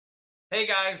Hey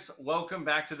guys, welcome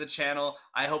back to the channel.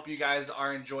 I hope you guys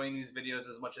are enjoying these videos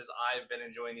as much as I've been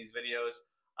enjoying these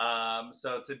videos.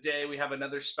 So today we have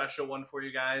another special one for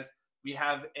you guys. We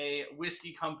have a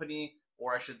whiskey company,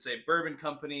 or I should say bourbon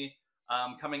company,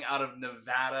 coming out of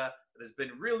Nevada that has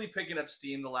been really picking up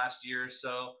steam the last year or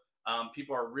so.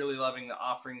 People are really loving the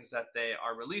offerings that they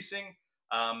are releasing.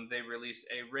 They released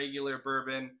a regular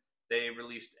bourbon. They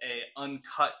released a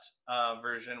uncut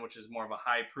version, which is more of a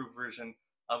high proof version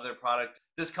of their product.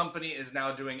 This company is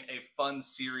now doing a fun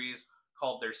series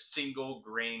called their single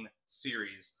grain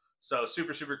series. So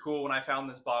super cool. When I found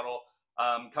this bottle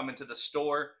come into the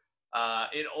store,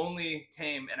 it only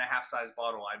came in a half size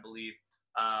bottle, I believe,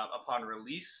 upon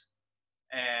release.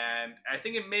 And I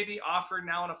think it may be offered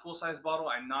now in a full size bottle.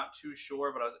 I'm not too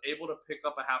sure, but I was able to pick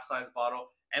up a half size bottle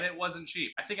and it wasn't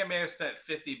cheap. I think I may have spent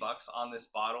 50 bucks on this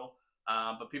bottle.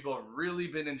 But people have really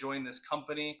been enjoying this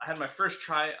company. I had my first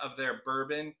try of their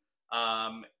bourbon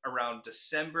around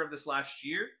December of this last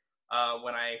year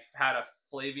when I had a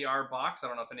Flaviar box. I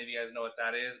don't know if any of you guys know what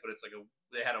that is, but it's like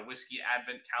they had a whiskey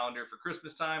advent calendar for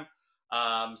Christmas time.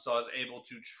 So I was able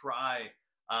to try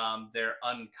their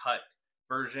uncut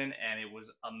version, and it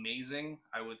was amazing.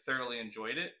 I would thoroughly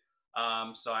enjoyed it.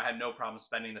 So I had no problem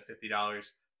spending the $50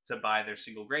 to buy their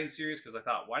single grain series because I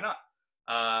thought, why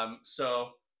not?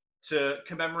 So to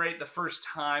commemorate the first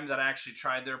time that I actually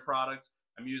tried their product,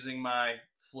 I'm using my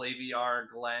Flaviar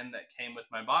Glen that came with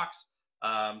my box.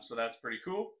 So that's pretty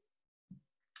cool.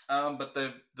 But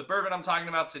the bourbon I'm talking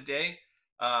about today,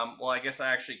 well, I guess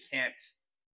I actually can't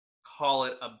call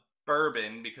it a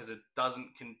bourbon because it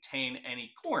doesn't contain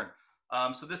any corn.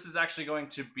 So this is actually going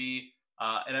to be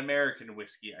an American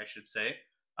whiskey, I should say,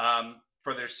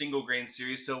 for their single grain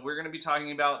series. So we're going to be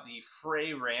talking about the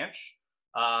Frey Ranch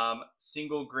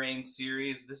single grain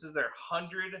series. This is their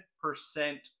 100%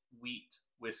 wheat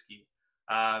whiskey.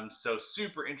 So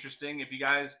super interesting. If you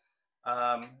guys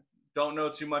don't know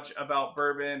too much about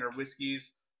bourbon or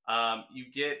whiskeys, you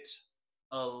get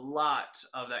a lot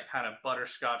of that kind of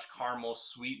butterscotch caramel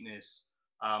sweetness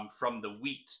from the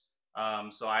wheat.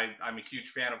 So I'm a huge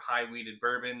fan of high wheated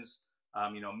bourbons.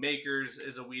 Maker's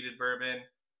is a wheated bourbon.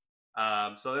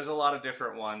 So there's a lot of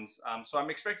different ones. So I'm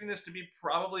expecting this to be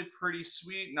probably pretty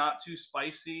sweet, not too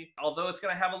spicy. Although it's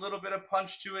going to have a little bit of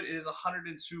punch to it. It is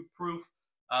 102 proof,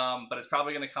 but it's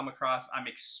probably going to come across, I'm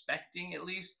expecting at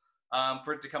least,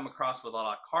 for it to come across with a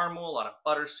lot of caramel, a lot of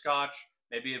butterscotch,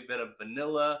 maybe a bit of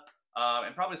vanilla,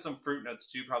 and probably some fruit notes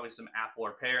too, probably some apple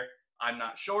or pear. I'm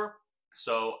not sure.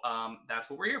 So that's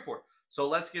what we're here for. So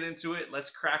let's get into it. Let's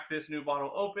crack this new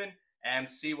bottle open and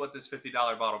see what this $50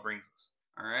 bottle brings us.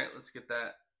 All right, let's get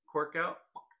that cork out.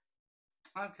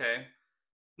 Okay,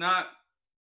 not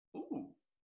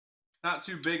not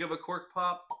too big of a cork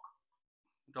pop.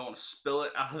 Don't want to spill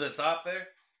it out of the top there.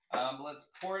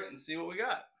 Let's pour it and see what we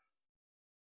got.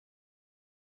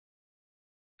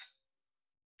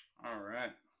 All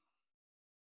right.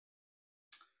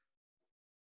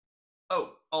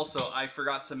 Oh, also, I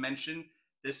forgot to mention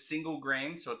this single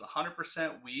grain. So it's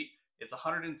 100% wheat. It's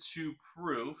 102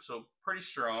 proof, so pretty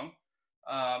strong.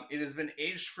 It has been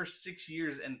aged for 6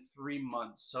 years and 3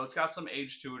 months, so it's got some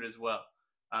age to it as well.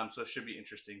 So it should be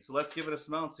interesting. So let's give it a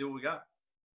smell and see what we got.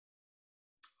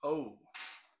 Oh,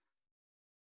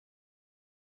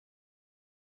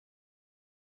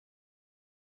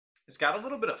 it's got a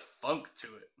little bit of funk to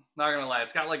it. Not gonna lie,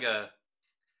 it's got like a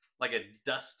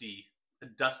dusty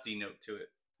note to it.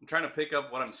 I'm trying to pick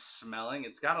up what I'm smelling.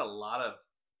 It's got a lot of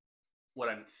what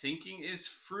I'm thinking is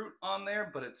fruit on there,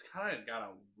 but it's kind of got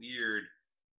a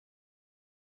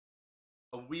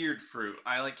weird fruit.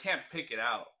 I can't pick it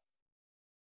out.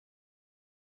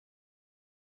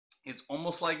 It's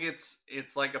almost like it's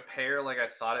like a pear, like I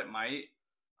thought it might,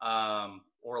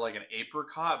 or like an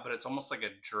apricot, but it's almost like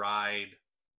a dried,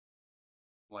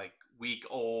 like week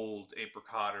old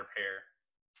apricot or pear.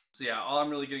 So yeah, all I'm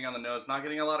really getting on the nose, not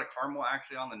getting a lot of caramel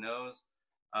actually on the nose,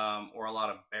 or a lot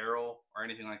of barrel or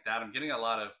anything like that. I'm getting a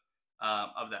lot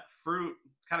of that fruit.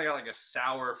 It's kind of got like a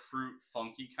sour fruit,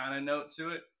 funky kind of note to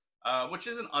it, which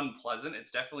isn't unpleasant.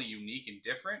 It's definitely unique and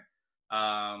different.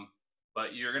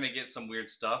 But you're gonna get some weird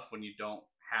stuff when you don't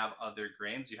have other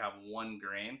grains. You have one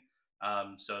grain,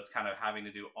 so it's kind of having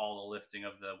to do all the lifting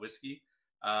of the whiskey.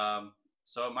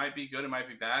 So it might be good, it might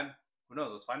be bad. Who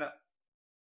knows? Let's find out.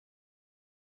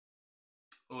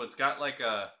 Oh, it's got like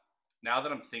a. Now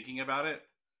that I'm thinking about it,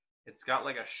 it's got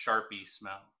like a Sharpie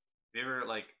smell. Have you ever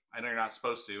I know you're not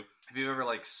supposed to. Have you ever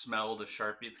smelled a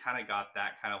Sharpie? It's kind of got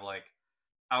that kind of like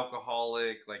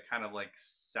alcoholic, like kind of like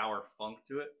sour funk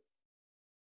to it.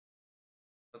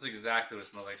 That's exactly what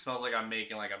it smells like. It smells like I'm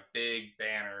making like a big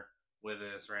banner with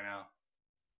this right now.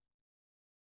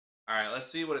 All right,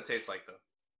 let's see what it tastes like though.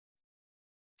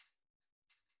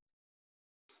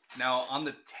 Now on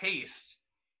the taste,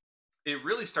 it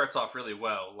really starts off really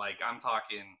well. Like I'm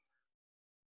talking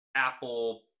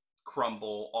apple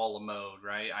crumble a la mode,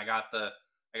 right? I got the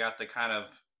kind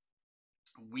of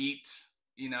wheat,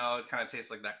 you know, it kind of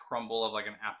tastes like that crumble of like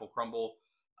an apple crumble.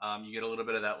 You get a little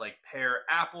bit of that like pear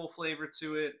apple flavor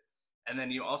to it, and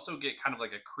then you also get kind of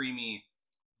like a creamy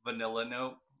vanilla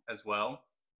note as well.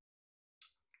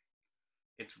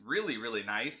 It's really, really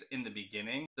nice in the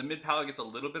beginning. The mid palate gets a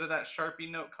little bit of that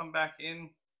Sharpie note come back in.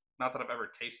 Not that I've ever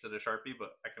tasted a Sharpie,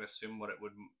 but I can assume what it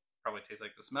would probably taste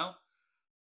like the smell.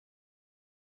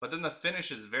 But then the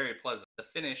finish is very pleasant. The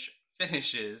finish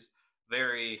finishes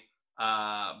very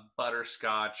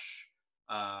butterscotch,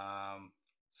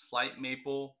 slight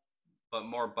maple, but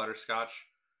more butterscotch.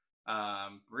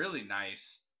 Really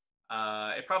nice.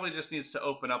 It probably just needs to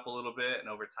open up a little bit, and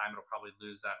over time it'll probably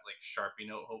lose that like Sharpie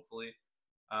note, hopefully.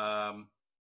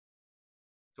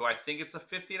 Do I think it's a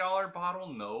 $50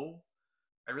 bottle? No.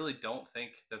 I really don't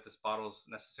think that this bottle is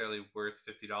necessarily worth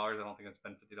 $50. I don't think I'd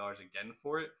spend $50 again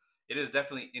for it. It is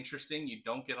definitely interesting. You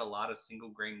don't get a lot of single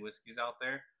grain whiskeys out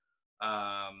there.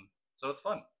 So it's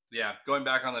fun. Yeah, going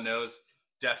back on the nose,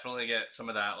 definitely get some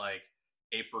of that like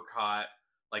apricot,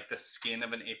 like the skin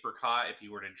of an apricot if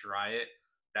you were to dry it.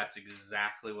 That's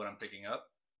exactly what I'm picking up.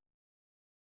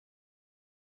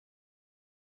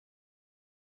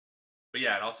 But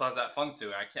yeah, it also has that funk to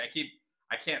it.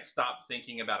 I can't stop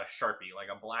thinking about a Sharpie, like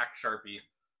a black Sharpie.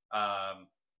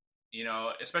 You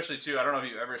know, especially too. I don't know if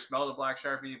you ever smelled a black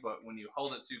Sharpie, but when you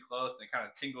hold it too close and it kind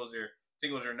of tingles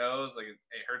your nose, like it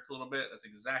hurts a little bit. That's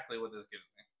exactly what this gives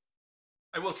me.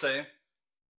 I will say,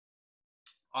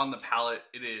 on the palate,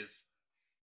 it is,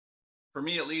 for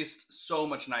me at least, so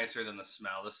much nicer than the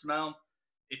smell. The smell,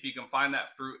 if you can find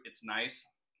that fruit, it's nice,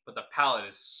 but the palate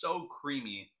is so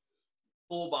creamy,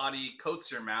 full body, coats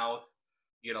your mouth.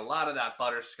 You get a lot of that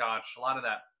butterscotch, a lot of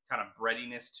that kind of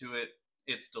breadiness to it.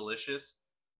 It's delicious.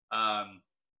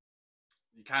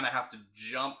 You kind of have to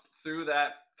jump through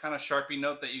that kind of Sharpie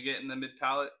note that you get in the mid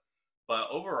palate, but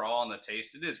overall on the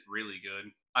taste, it is really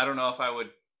good. I don't know if I would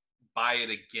buy it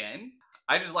again.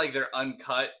 I just like their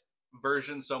uncut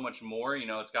version so much more. You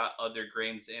know, it's got other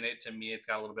grains in it. To me, it's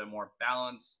got a little bit more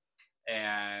balance,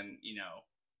 and you know,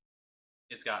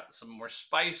 it's got some more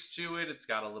spice to it. It's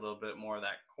got a little bit more of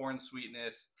that corn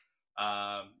sweetness.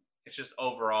 It's just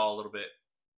overall a little bit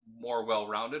more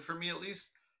well-rounded for me, at least.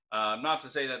 Not to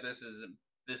say that this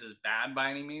is bad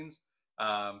by any means.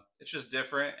 It's just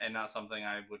different and not something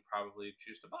I would probably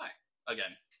choose to buy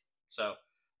again. So,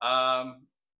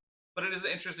 but it is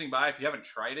an interesting buy if you haven't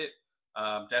tried it.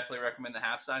 Definitely recommend the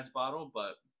half-size bottle,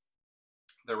 but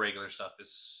the regular stuff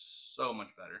is so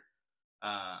much better.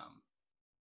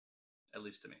 At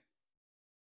least to me.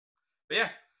 But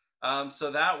yeah,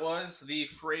 so that was the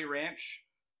Frey Ranch.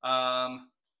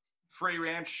 Frey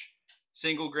Ranch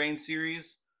single grain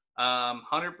series.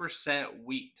 100%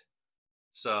 wheat.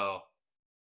 So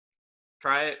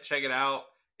try it, check it out.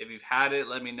 If you've had it,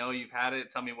 let me know you've had it.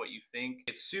 Tell me what you think.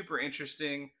 It's super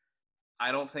interesting.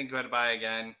 I don't think I'd buy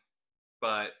again,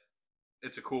 but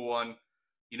it's a cool one.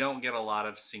 You don't get a lot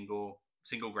of single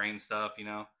grain stuff, you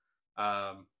know.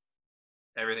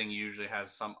 Everything usually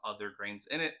has some other grains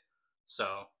in it.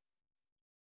 So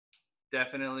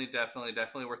definitely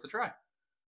worth a try.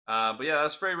 But yeah,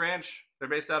 that's Frey Ranch. They're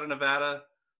based out of Nevada.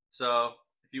 So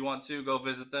if you want to, go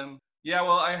visit them. Yeah,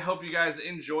 well, I hope you guys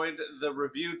enjoyed the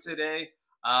review today.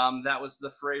 That was the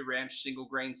Frey Ranch single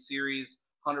grain series,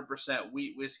 100%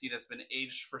 wheat whiskey that's been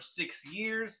aged for 6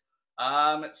 years.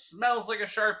 It smells like a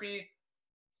Sharpie,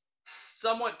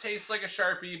 somewhat tastes like a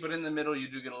Sharpie, but in the middle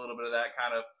you do get a little bit of that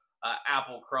kind of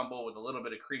apple crumble with a little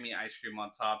bit of creamy ice cream on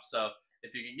top. So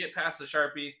if you can get past the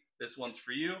Sharpie, this one's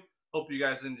for you. Hope you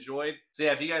guys enjoyed. So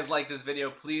yeah, if you guys like this video,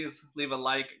 please leave a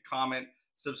like, comment,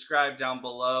 subscribe down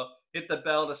below. Hit the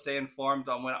bell to stay informed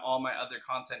on when all my other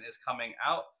content is coming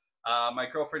out. My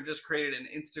girlfriend just created an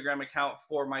Instagram account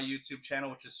for my YouTube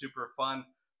channel, which is super fun.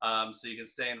 So you can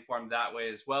stay informed that way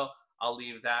as well. I'll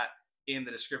leave that in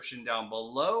the description down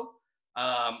below.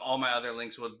 All my other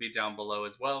links will be down below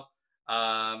as well.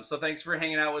 So thanks for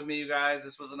hanging out with me, you guys.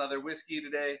 This was another whiskey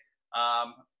today.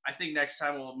 I think next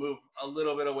time we'll move a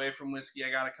little bit away from whiskey.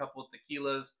 I got a couple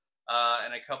tequilas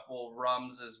and a couple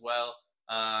rums as well.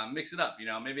 Mix it up, you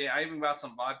know. Maybe I even got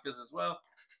some vodkas as well.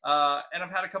 And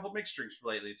I've had a couple mixed drinks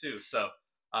lately too. So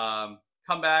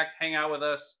come back, hang out with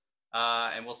us,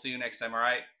 and we'll see you next time, all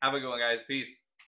right? Have a good one, guys. Peace.